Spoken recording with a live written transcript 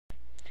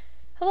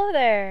Hello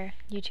there,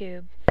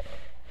 YouTube.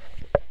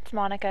 It's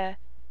Monica.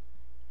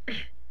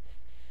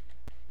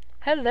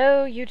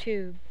 Hello,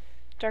 YouTube.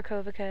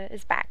 Darkovika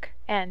is back,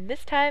 and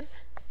this time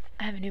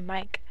I have a new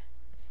mic,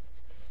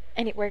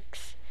 and it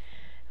works.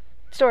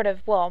 Sort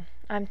of. Well,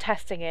 I'm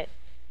testing it.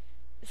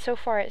 So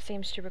far, it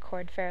seems to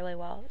record fairly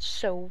well. It's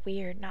so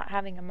weird not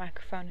having a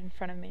microphone in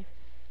front of me.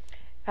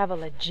 I have a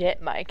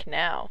legit mic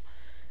now.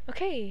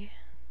 Okay.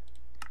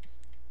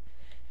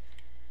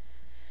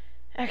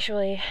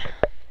 Actually,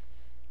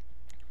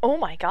 oh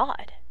my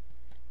god.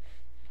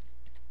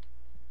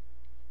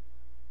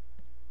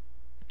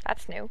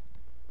 That's new.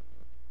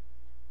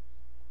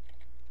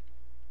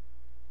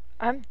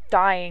 I'm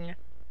dying.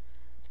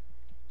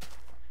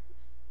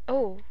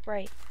 Oh,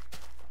 right.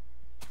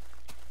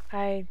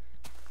 I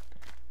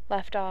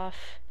left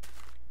off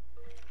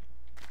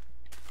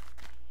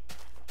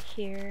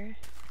here.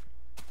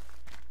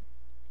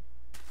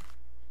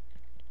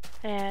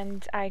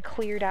 And I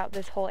cleared out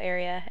this whole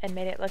area and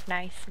made it look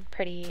nice and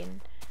pretty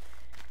and,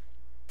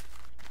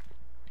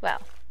 well,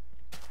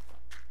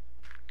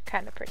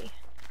 kind of pretty.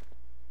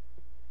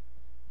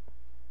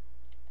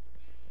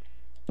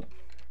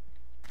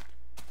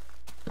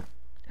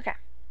 Okay,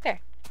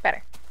 there,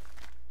 better.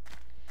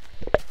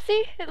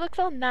 See, it looks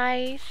all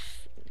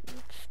nice,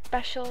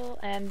 special,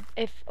 and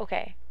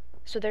okay,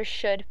 so there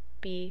should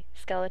be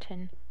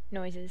skeleton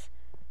noises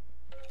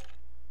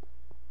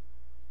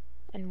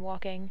and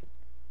walking.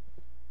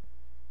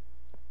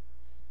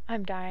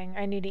 I'm dying.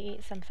 I need to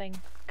eat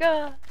something.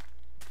 Gah!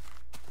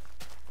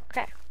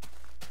 Okay.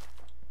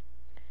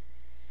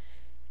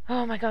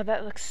 Oh my god,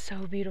 that looks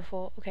so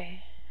beautiful.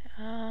 Okay.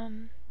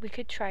 We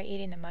could try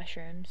eating the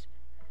mushrooms.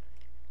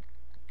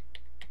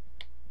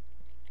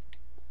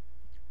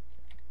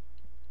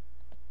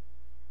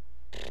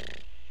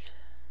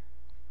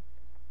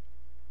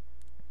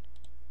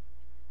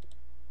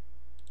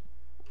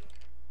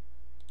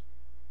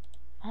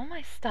 All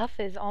my stuff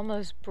is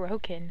almost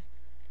broken.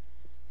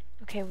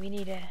 Okay, we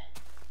need to...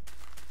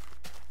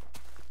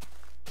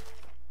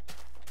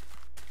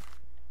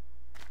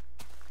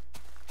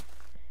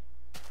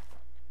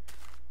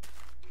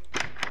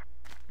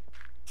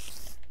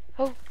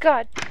 Oh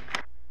god!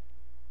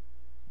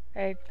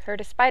 I heard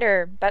a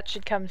spider. That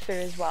should come through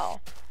as well.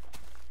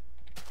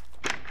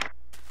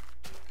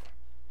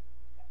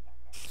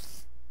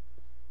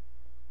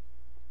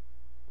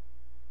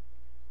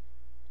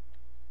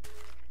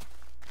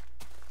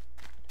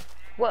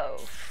 Whoa,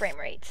 frame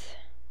rate.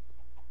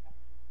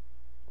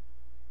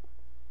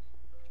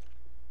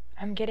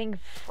 I'm getting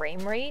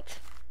frame rate?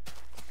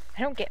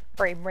 I don't get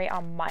frame rate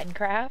on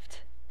Minecraft.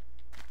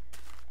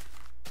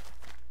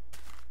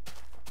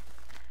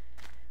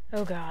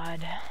 Oh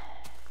god.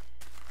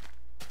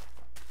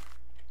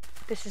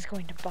 This is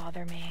going to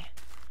bother me.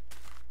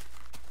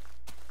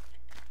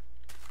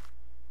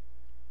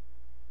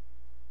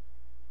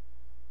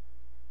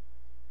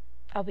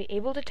 I'll be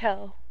able to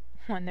tell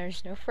when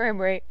there's no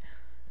frame rate,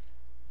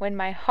 when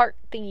my heart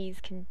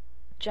thingies can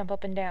jump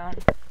up and down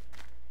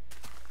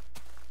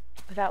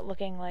without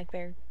looking like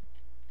they're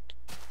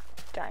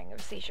dying of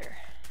a seizure.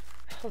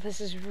 Oh,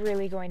 this is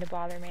really going to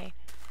bother me.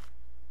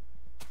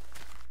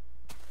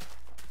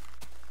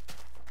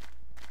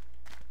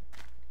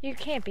 You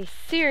can't be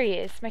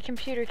serious. My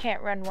computer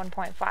can't run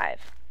 1.5.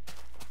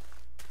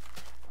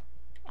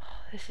 Oh,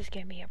 this is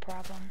gonna be a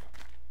problem.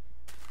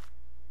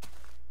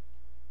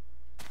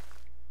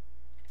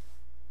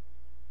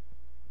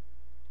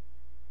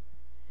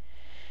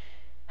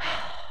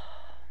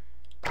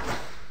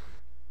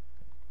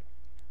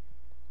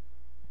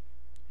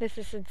 This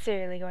is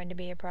sincerely going to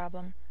be a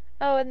problem.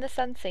 Oh, and the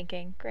sun's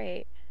sinking.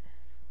 Great.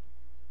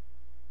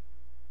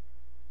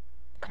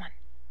 Come on.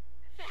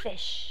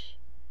 Fish.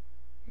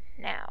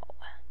 Now.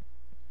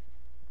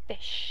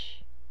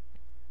 Fish.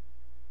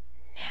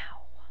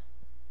 Now.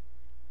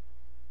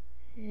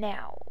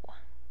 Now.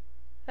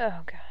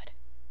 Oh god.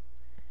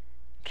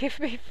 Give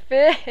me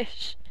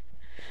fish!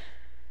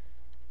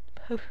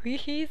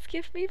 Please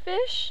give me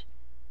fish?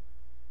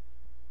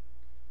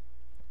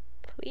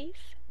 Please?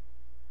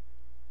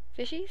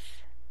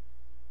 Fishies?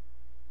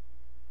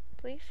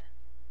 Please?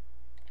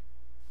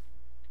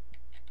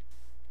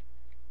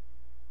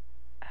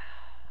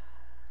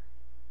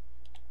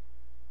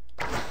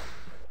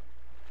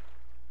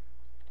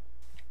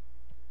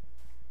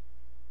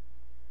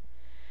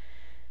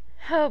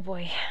 Oh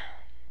boy.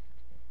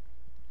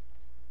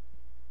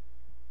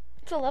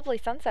 It's a lovely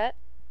sunset.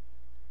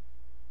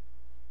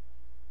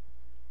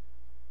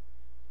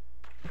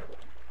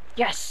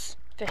 Yes!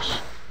 Fish.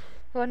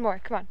 One more,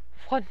 come on.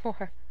 One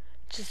more.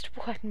 Just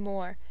one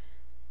more.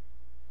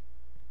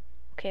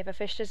 Okay, if a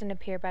fish doesn't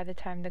appear by the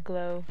time the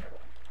glow...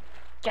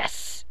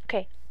 Yes!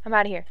 Okay, I'm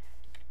out of here.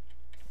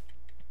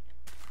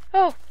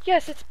 Oh,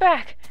 yes, it's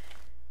back!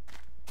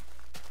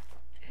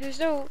 There's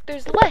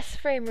less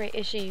frame rate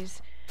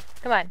issues.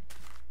 Come on.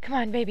 Come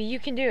on, baby, you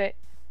can do it.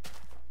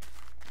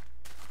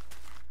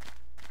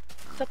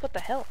 What's up with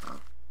the hell?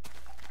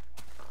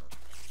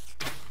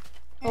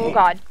 Oh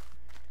god.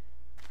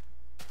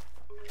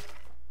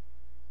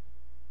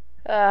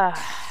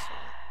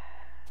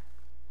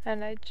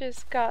 And I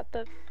just got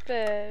the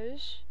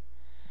fish.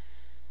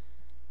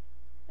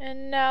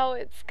 And now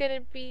it's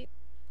gonna be...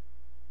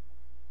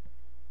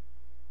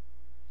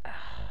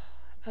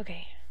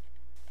 Okay.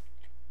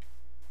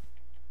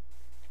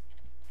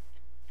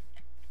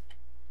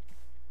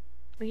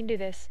 We can do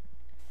this.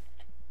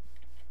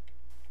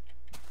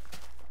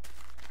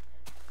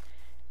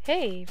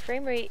 Hey,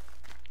 frame rate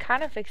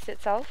kind of fixed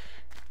itself.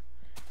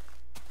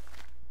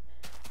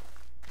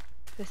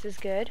 This is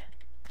good.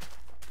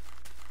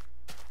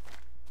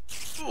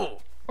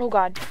 Oh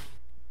god.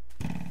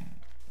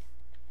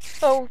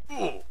 Oh.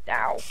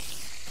 Ow.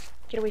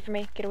 Get away from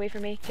me. Get away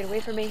from me. Get away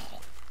from me.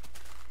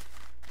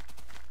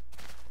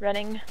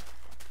 Running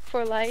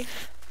for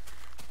life.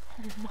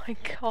 Oh my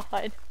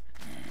god.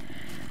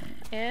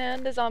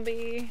 And a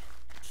zombie.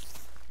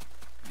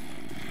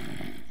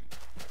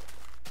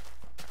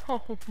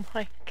 Oh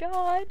my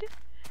god.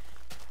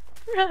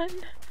 Run.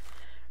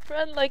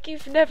 Run like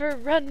you've never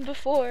run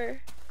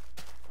before.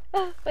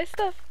 Oh, my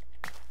stuff.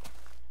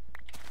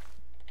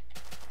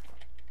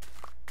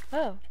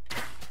 Oh.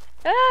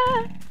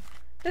 Ah!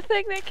 The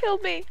thing that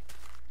killed me.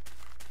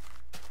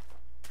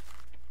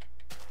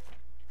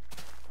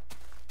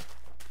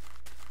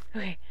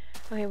 Okay.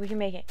 Okay, we can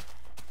make it.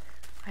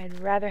 I'd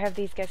rather have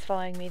these guys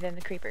following me than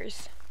the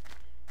creepers.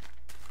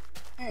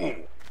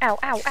 Ow,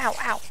 ow, ow,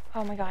 ow.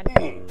 Oh my god.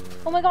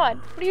 Oh my god.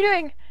 What are you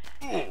doing?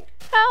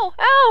 Ow,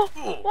 ow.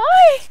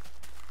 Why?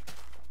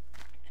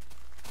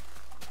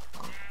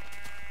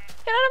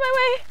 Get out of my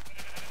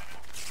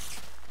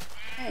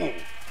way.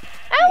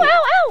 Ow, ow,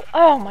 ow.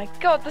 Oh my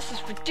god, this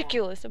is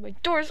ridiculous. And my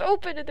door's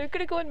open and they're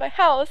gonna go in my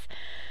house.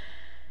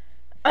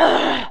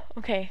 Ugh.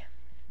 Okay.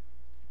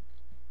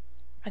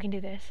 I can do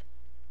this.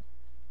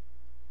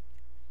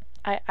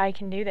 I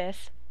can do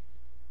this.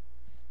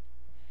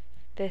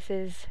 This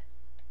is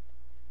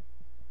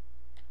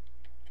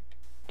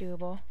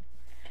doable.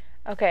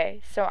 Okay,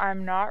 so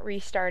I'm not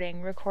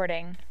restarting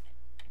recording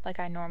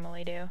like I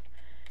normally do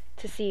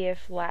to see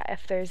if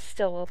there's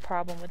still a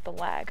problem with the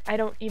lag. I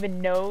don't even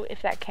know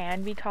if that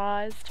can be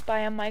caused by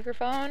a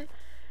microphone,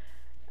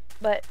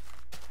 but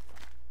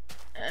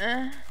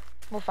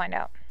we'll find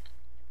out.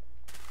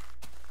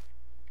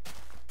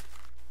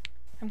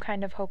 I'm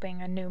kind of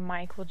hoping a new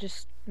mic will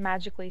just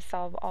magically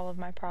solve all of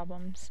my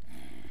problems.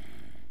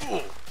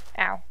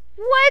 Ow.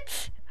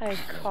 What? I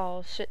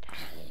call shit.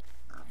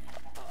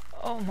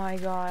 Oh my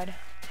god.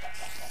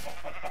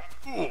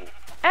 Ow,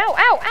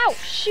 ow, ow!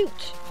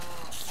 Shoot!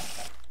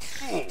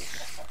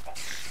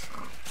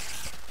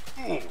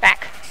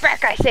 Back!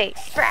 Back, I say!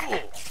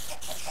 Back!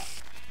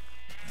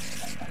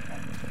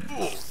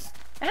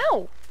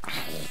 Ow!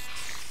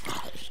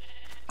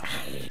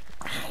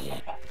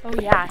 Oh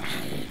yeah.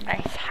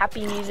 Nice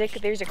happy music.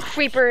 There's a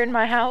creeper in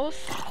my house.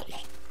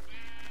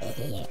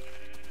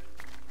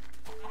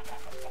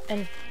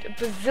 And a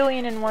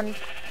bazillion and one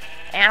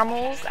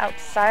animals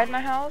outside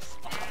my house.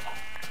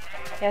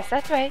 Yes,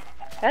 that's right.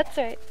 That's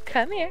right.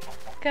 Come here.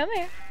 Come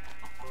here.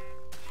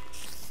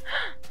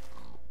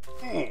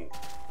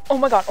 Oh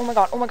my god, oh my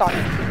god, oh my god.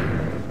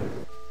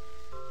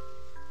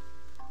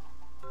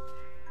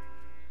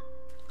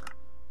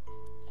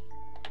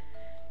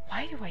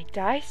 Why do I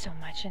die so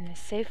much in this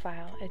save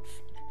file?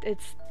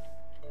 It's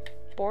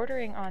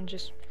bordering on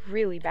just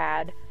really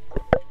bad.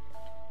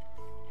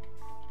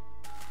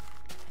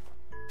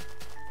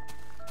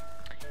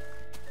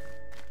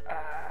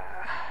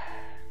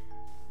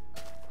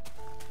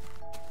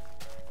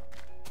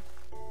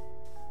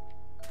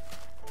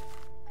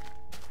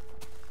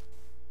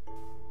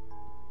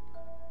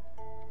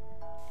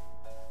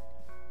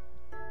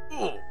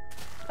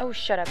 Oh,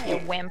 shut up, you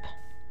wimp.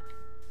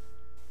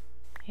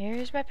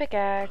 Here's my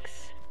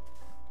pickaxe.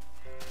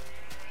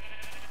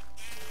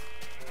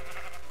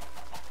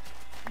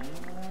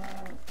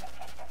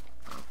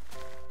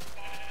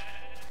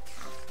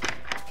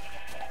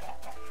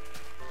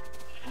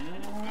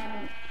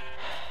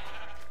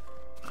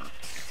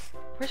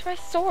 Where's my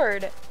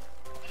sword?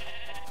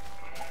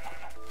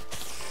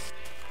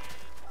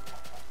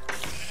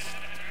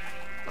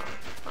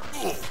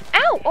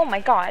 Ow! Oh my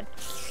god.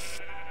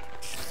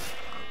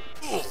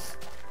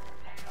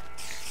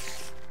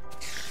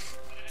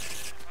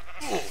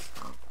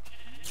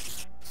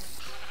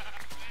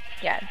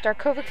 Yeah,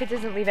 Darkovika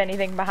doesn't leave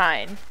anything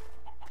behind.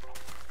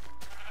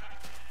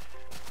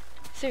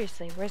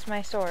 Seriously, where's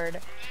my sword?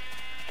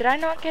 Did I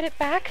not get it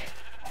back?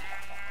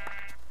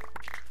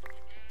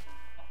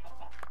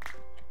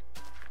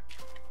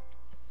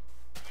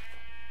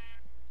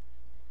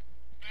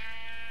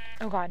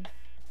 Oh god.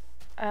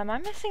 Am I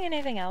missing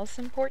anything else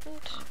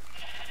important?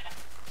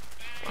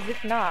 'Cause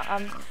if not,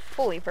 I'm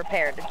fully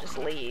prepared to just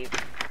leave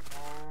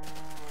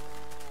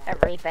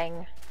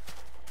everything.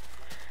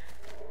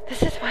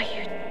 This is why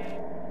you...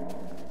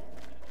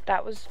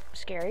 That was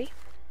scary.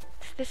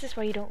 This is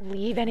why you don't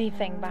leave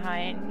anything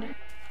behind.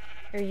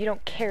 Or you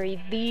don't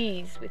carry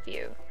these with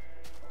you.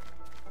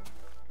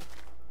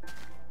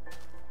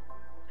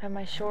 Have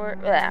my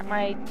short...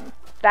 my...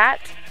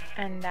 That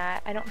and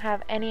that. I don't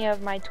have any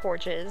of my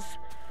torches.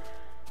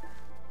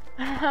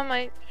 I don't have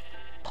my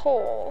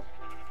pole.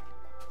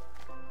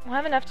 We'll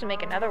have enough to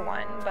make another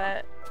one,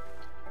 but...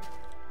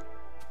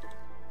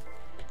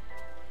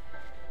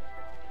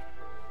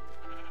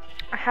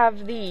 I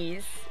have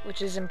these,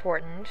 which is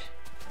important.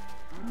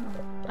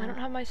 I don't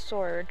have my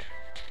sword.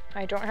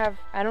 I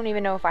don't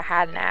even know if I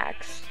had an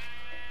axe.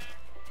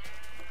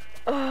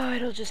 Oh,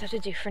 it'll just have to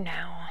do for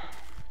now.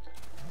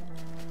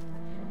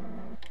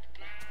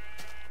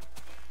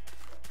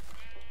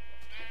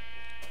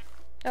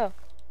 Oh.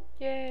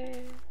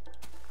 Yay.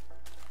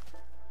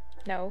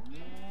 No.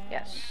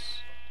 Yes.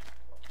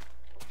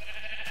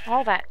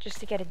 All that just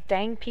to get a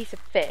dang piece of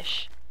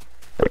fish.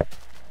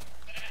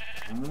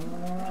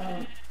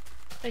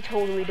 I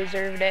totally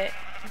deserved it.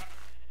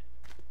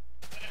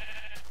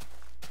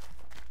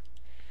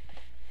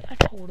 I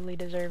totally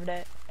deserved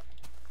it.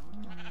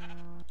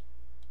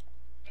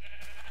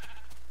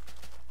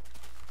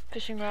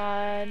 Fishing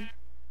rod.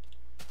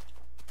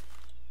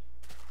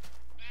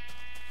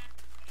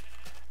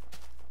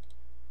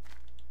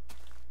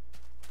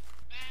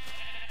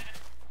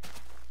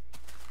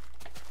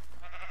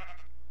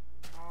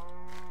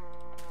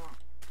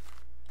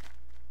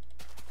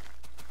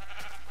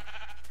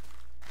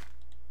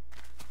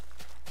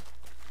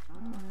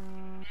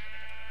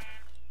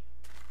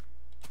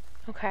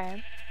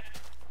 Okay.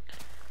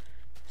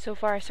 So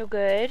far, so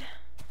good.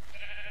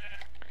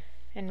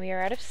 And we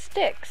are out of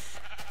sticks.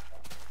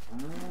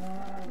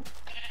 I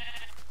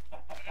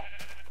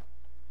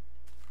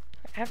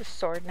have a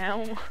sword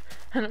now.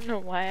 I don't know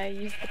why I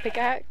used the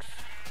pickaxe.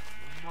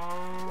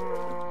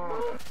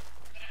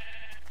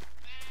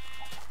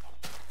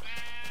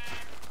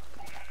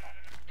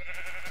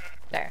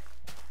 There.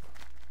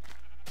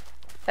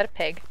 Is that a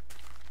pig?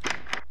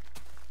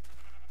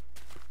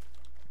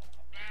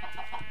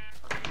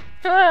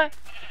 Ah!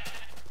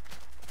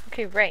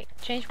 Okay, right.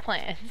 Change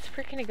plans.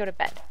 We're gonna go to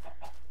bed.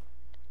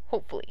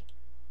 Hopefully.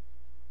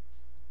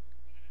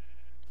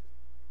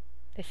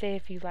 They say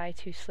if you lie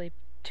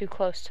too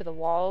close to the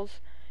walls,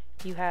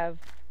 you have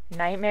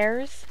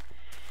nightmares,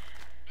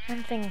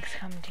 and things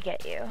come to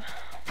get you.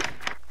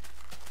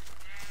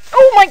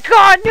 Oh my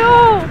god,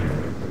 no!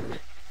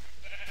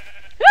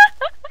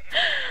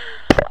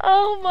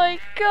 Oh my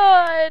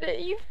god,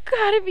 you've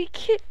gotta be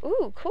kidding.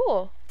 Ooh,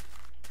 cool.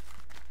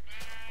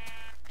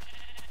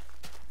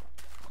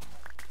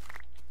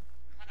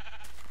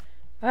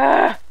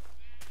 Ah!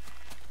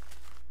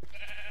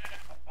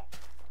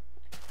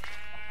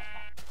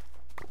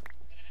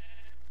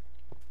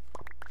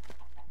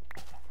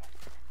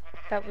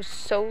 That was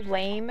so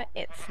lame,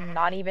 it's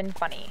not even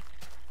funny.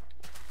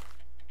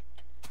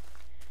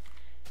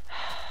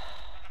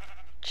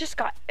 Just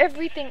got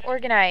everything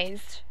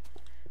organized.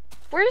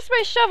 Where's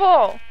my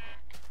shovel?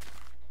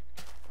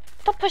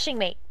 Stop pushing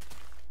me.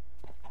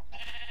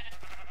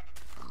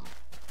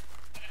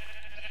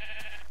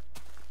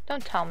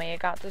 Don't tell me it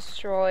got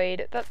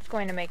destroyed. That's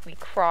going to make me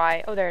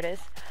cry. Oh, there it is.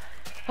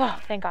 Oh,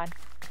 thank God.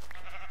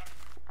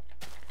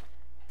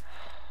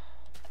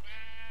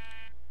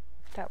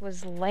 That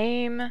was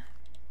lame.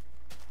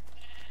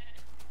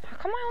 How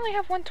come I only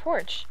have one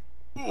torch?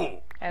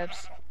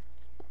 Oops.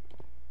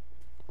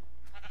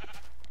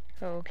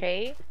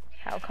 Okay.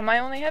 How come I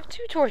only have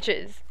 2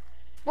 torches?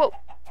 Whoa.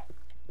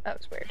 That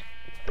was weird.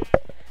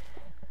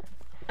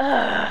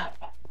 Ugh.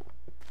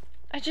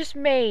 I just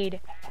made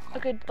a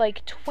good,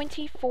 like,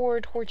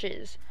 24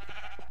 torches.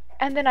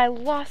 And then I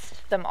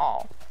lost them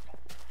all.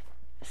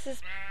 This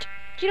is...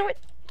 You know what?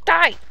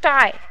 Die!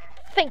 Die!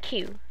 Thank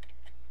you.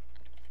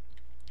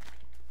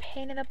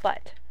 Pain in the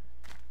butt.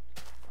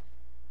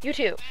 You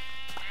too.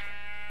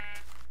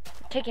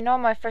 I'm taking all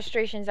my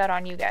frustrations out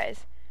on you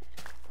guys.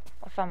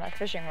 I found my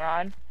fishing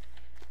rod.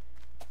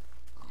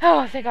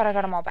 Oh, thank God I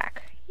got them all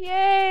back.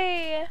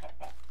 Yay!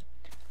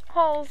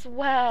 All's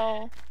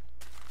well.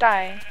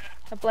 Die.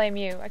 I blame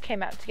you. I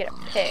came out to get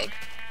a pig.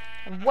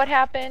 And what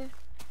happened?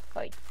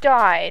 I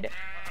died.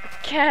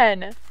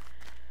 Again.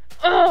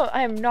 Ugh,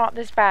 I am not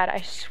this bad,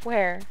 I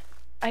swear.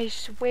 I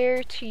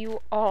swear to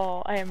you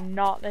all, I am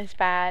not this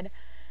bad.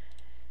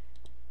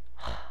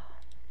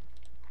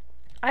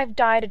 I've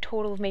died a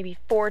total of maybe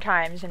 4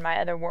 times in my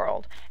other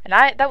world. And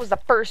that was the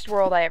first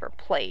world I ever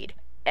played.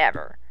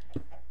 Ever.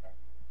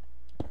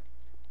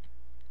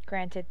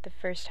 Granted, the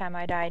first time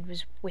I died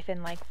was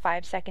within like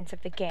 5 seconds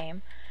of the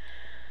game.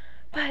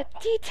 But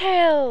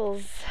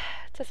details!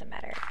 It doesn't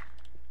matter.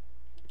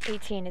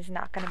 18 is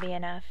not going to be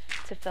enough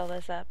to fill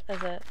this up,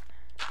 is it?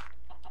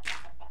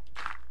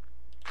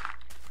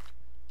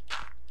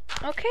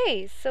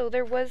 Okay, so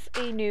there was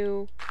a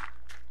new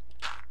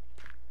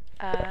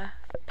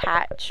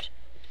patch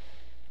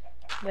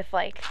with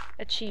like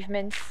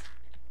achievements.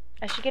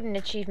 I should get an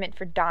achievement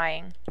for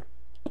dying.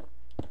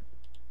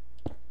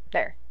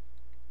 There.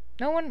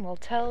 No one will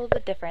tell the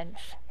difference.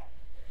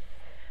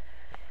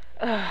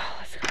 Ugh,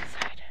 let's go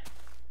inside.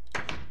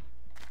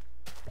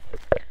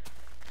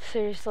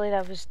 Seriously,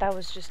 that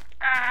was just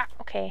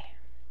okay.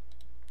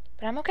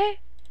 But I'm okay.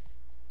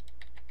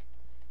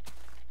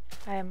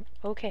 I am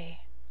okay.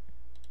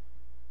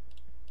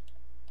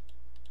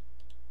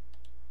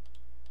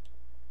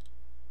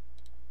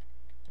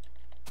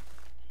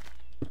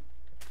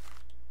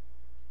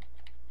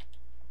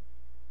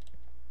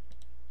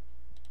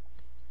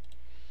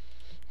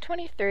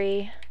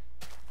 23.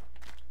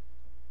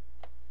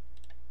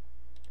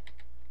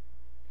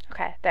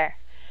 Okay, there.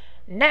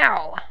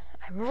 Now,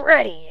 I'm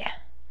ready.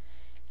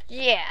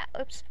 Yeah,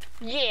 oops.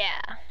 Yeah.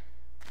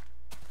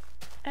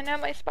 And now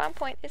my spawn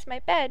point is my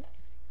bed.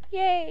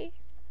 Yay.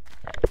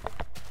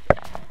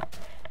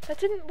 That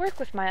didn't work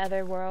with my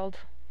other world.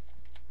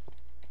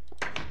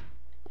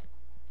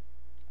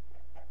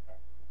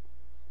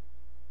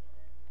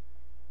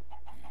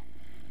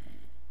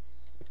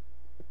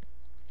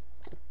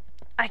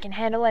 I can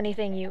handle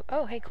anything you...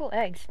 Oh, hey, cool,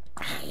 eggs.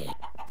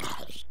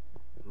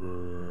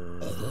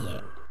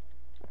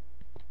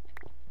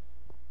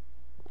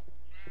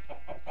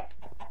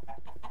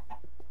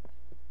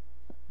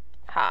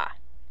 Ha.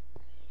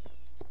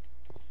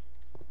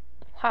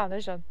 Wow,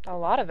 there's a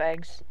lot of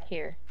eggs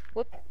here.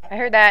 Whoop, I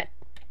heard that.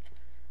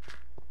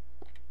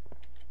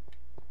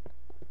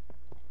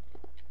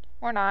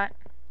 Or not.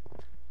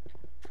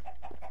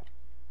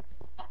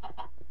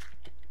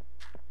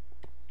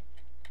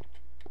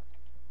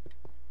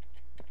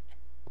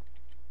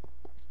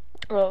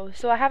 Oh,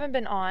 so I haven't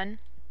been on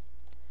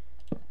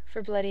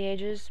for bloody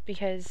ages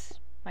because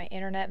my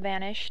internet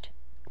vanished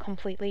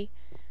completely.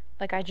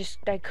 Like, I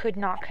could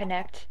not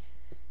connect.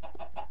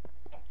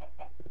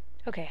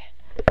 Okay.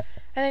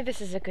 I think this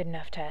is a good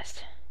enough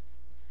test.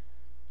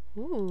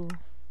 Ooh.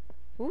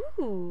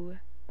 Ooh.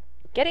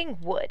 Getting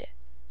wood.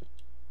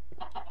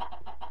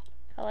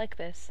 I like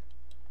this.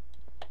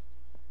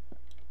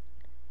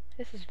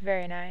 This is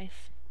very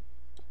nice.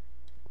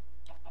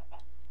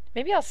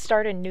 Maybe I'll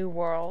start a new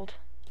world.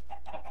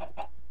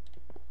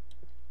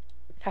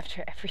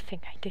 After everything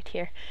I did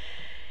here.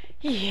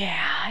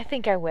 Yeah, I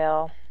think I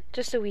will.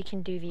 Just so we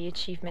can do the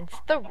achievements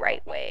the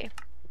right way.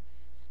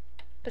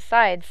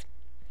 Besides,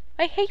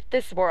 I hate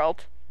this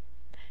world.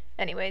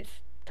 Anyways,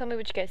 tell me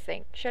what you guys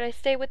think. Should I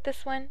stay with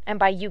this one? And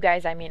by you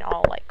guys, I mean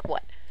all, like,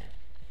 what?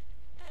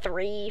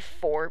 3,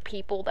 4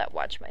 people that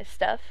watch my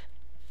stuff?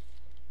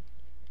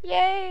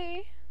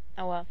 Yay!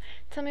 Oh well.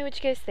 Tell me what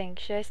you guys think.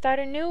 Should I start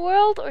a new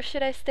world, or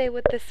should I stay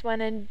with this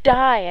one and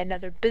die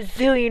another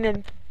bazillion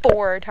and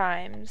 4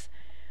 times?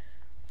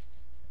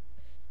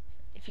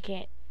 If you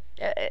can't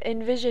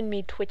envision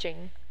me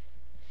twitching.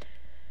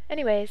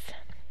 Anyways,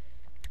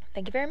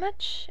 thank you very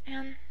much,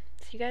 and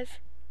see you guys.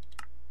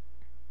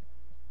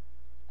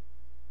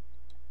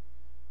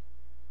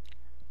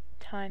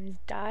 Times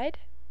died.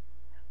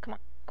 Come on,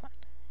 come on.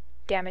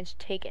 Damage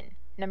taken.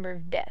 Number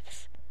of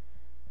deaths.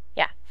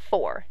 Yeah,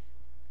 4.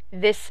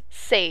 This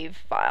save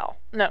file.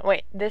 No,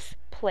 wait. This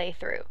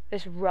playthrough.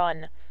 This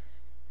run.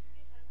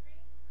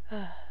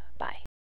 Bye.